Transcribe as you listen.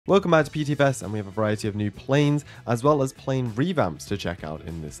Welcome back to PTFS, and we have a variety of new planes as well as plane revamps to check out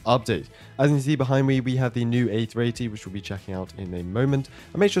in this update. As you can see behind me, we have the new A380, which we'll be checking out in a moment,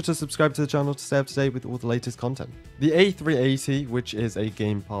 and make sure to subscribe to the channel to stay up to date with all the latest content. The A380, which is a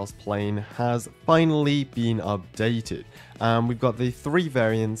Game Pass plane, has finally been updated. We've got the three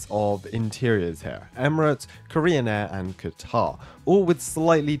variants of interiors here: Emirates, Korean Air, and Qatar, all with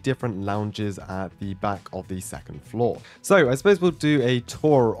slightly different lounges at the back of the second floor. So I suppose we'll do a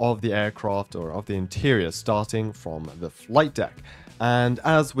tour of the aircraft or of the interior, starting from the flight deck. And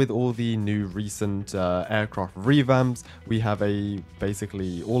as with all the new recent aircraft revamps, we have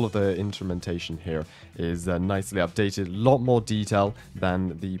basically all of the instrumentation here is nicely updated, a lot more detail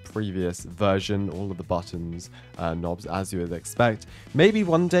than the previous version, all of the buttons, knobs, as you would expect. Maybe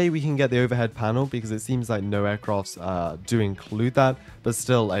one day we can get the overhead panel, because it seems like no aircrafts do include that, but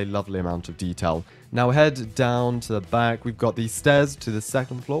still a lovely amount of detail. Now head down to the back, we've got the stairs to the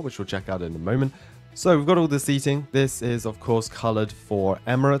second floor, which we'll check out in a moment. So we've got all the seating. This is of course colored for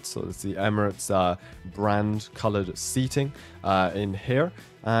Emirates, so it's the Emirates brand colored seating in here.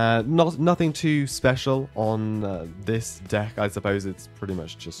 Nothing too special on this deck. I suppose it's pretty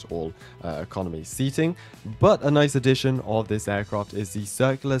much just all economy seating, but a nice addition of this aircraft is the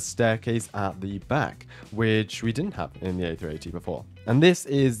circular staircase at the back, which we didn't have in the A380 before. And this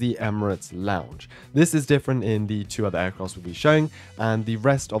is the Emirates lounge. This is different in the two other aircrafts we'll be showing, and the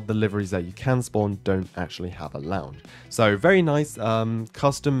rest of the liveries that you can spawn don't actually have a lounge. So very nice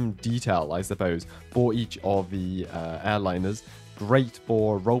custom detail, I suppose, for each of the airliners. Great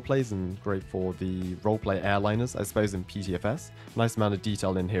for roleplays and great for the roleplay airliners, I suppose, in PTFS. Nice amount of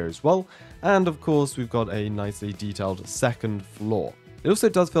detail in here as well. And of course, we've got a nicely detailed second floor. It also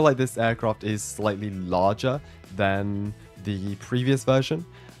does feel like this aircraft is slightly larger than the previous version,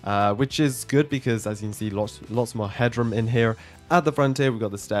 which is good because, as you can see, lots more headroom in here. At the front here, we've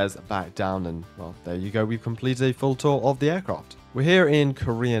got the stairs back down, and well, there you go. We've completed a full tour of the aircraft. We're here in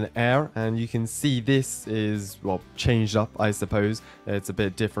Korean Air, and you can see this is, well, changed up, I suppose. It's a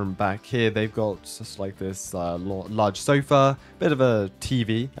bit different back here. They've got just like this large sofa, bit of a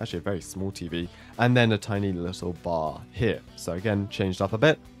TV, actually a very small TV, and then a tiny little bar here. So again, changed up a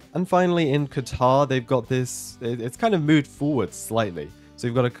bit. And finally in Qatar, they've got this, it's kind of moved forward slightly. So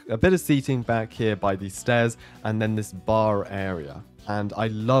you've got a bit of seating back here by the stairs, and then this bar area. And I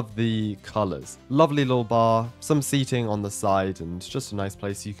love the colors. Lovely little bar, some seating on the side, and just a nice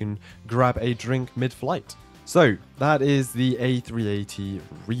place you can grab a drink mid-flight. So that is the A380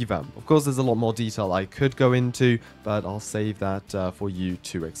 revamp. Of course, there's a lot more detail I could go into, but I'll save that for you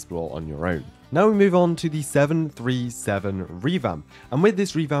to explore on your own. Now we move on to the 737 revamp, and with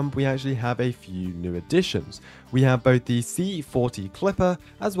this revamp we actually have a few new additions. We have both the C40 Clipper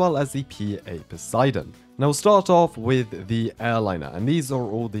as well as the PA Poseidon. Now we'll start off with the airliner, and these are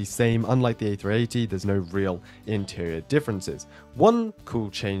all the same. Unlike the A380, there's no real interior differences. One cool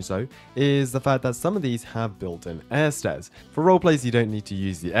change though is the fact that some of these have built-in air stairs. For roleplays, you don't need to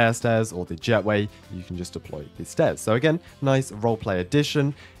use the air stairs or the jetway, you can just deploy the stairs. So again, nice roleplay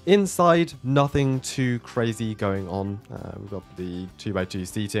addition. Inside, nothing too crazy going on. We've got the 2x2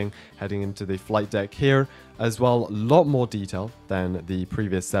 seating heading into the flight deck here as well. A lot more detail than the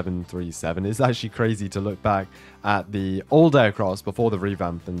previous 737. It's actually crazy to look back at the old aircrafts before the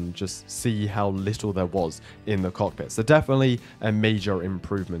revamp and just see how little there was in the cockpit. So definitely a major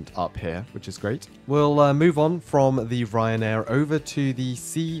improvement up here, which is great. We'll move on from the Ryanair over to the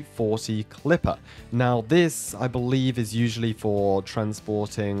C40 Clipper. Now this, I believe, is usually for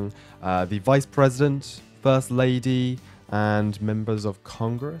transporting the Vice President, First Lady, and members of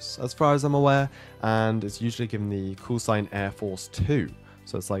Congress, as far as I'm aware, and it's usually given the call sign Air Force 2.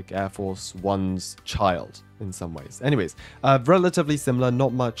 So it's like Air Force One's child in some ways. Anyways, relatively similar,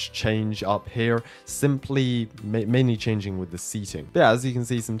 not much change up here, simply mainly changing with the seating. But yeah, as you can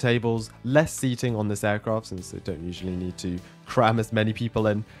see, some tables, less seating on this aircraft since they don't usually need to cram as many people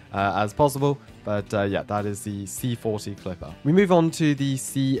in as possible. But yeah, that is the C40 Clipper. We move on to the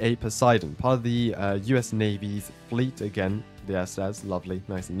C8 Poseidon, part of the US Navy's fleet. Again, the air stairs, lovely,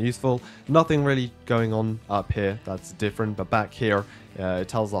 nice and useful. Nothing really going on up here that's different, but back here it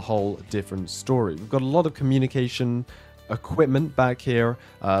tells a whole different story. We've got a lot of communication equipment back here,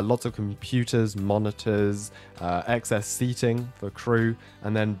 lots of computers, monitors, excess seating for crew,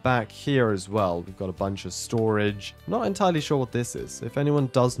 and then back here as well we've got a bunch of storage. Not entirely sure what this is. If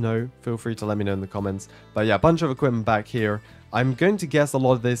anyone does know, feel free to let me know in the comments. But yeah, a bunch of equipment back here. I'm going to guess a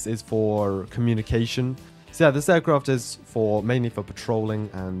lot of this is for communication. So yeah, this aircraft is mainly for patrolling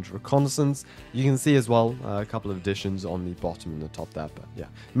and reconnaissance. You can see as well a couple of additions on the bottom and the top there, but yeah,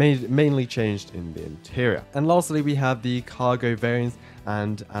 mainly changed in the interior. And lastly, we have the cargo variants,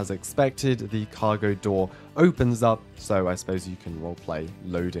 and as expected, the cargo door opens up, so I suppose you can roleplay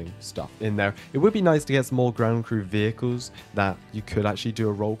loading stuff in there. It would be nice to get some more ground crew vehicles that you could actually do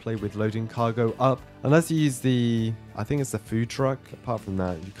a roleplay with loading cargo up. Unless you use the, I think it's the food truck. Apart from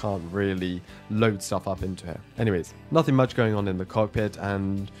that, you can't really load stuff up into here. Anyways, nothing much going on in the cockpit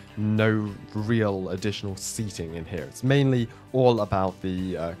and no real additional seating in here. It's mainly all about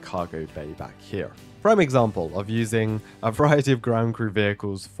the cargo bay back here. Prime example of using a variety of ground crew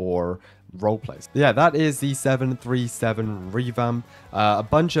vehicles for roleplays. Yeah, that is the 737 revamp. A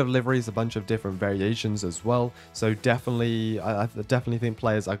bunch of liveries, a bunch of different variations as well. So definitely, I definitely think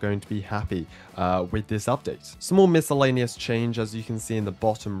players are going to be happy with this update. Some more miscellaneous change. As you can see in the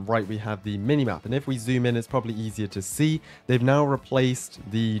bottom right, we have the minimap. And if we zoom in, it's probably easier to see. They've now replaced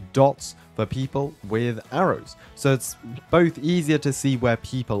the dots for people with arrows. So it's both easier to see where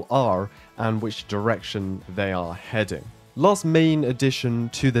people are and which direction they are heading. Last main addition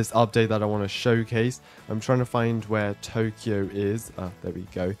to this update that I want to showcase, I'm trying to find where Tokyo is. There we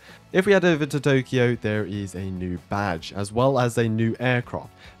go. If we head over to Tokyo, there is a new badge as well as a new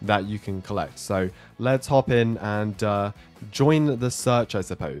aircraft that you can collect. So let's hop in and join the search, I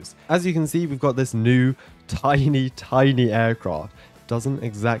suppose. As you can see, we've got this new tiny aircraft. Doesn't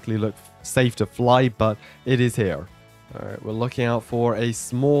exactly look safe to fly, but it is here. All right, we're looking out for a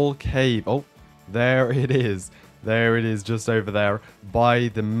small cave. Oh, there it is. There it is, just over there by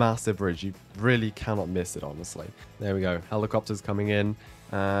the massive bridge. You really cannot miss it, honestly. There we go. Helicopters coming in.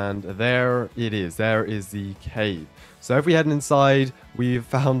 And there it is. There is the cave. So if we head inside, we've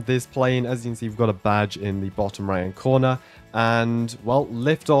found this plane. As you can see, we've got a badge in the bottom right-hand corner. And, well,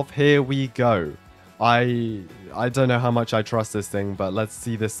 lift off. Here we go. I don't know how much I trust this thing, but let's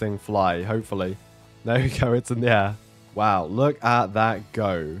see this thing fly, hopefully. There we go. It's in the air. Wow, look at that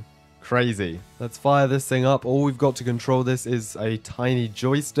go. Crazy. Let's fire this thing up. All we've got to control this is a tiny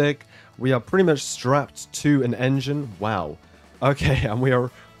joystick. We are pretty much strapped to an engine. Wow. Okay, and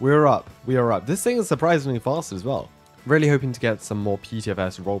we're up. We are up. This thing is surprisingly fast as well. Really hoping to get some more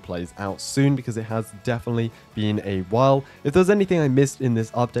PTFS roleplays out soon because it has definitely been a while. If there's anything I missed in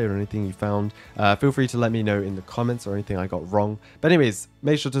this update or anything you found, feel free to let me know in the comments or anything I got wrong. But anyways,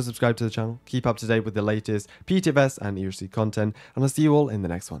 make sure to subscribe to the channel. Keep up to date with the latest PTFS and ERC content. And I'll see you all in the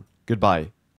next one. Goodbye.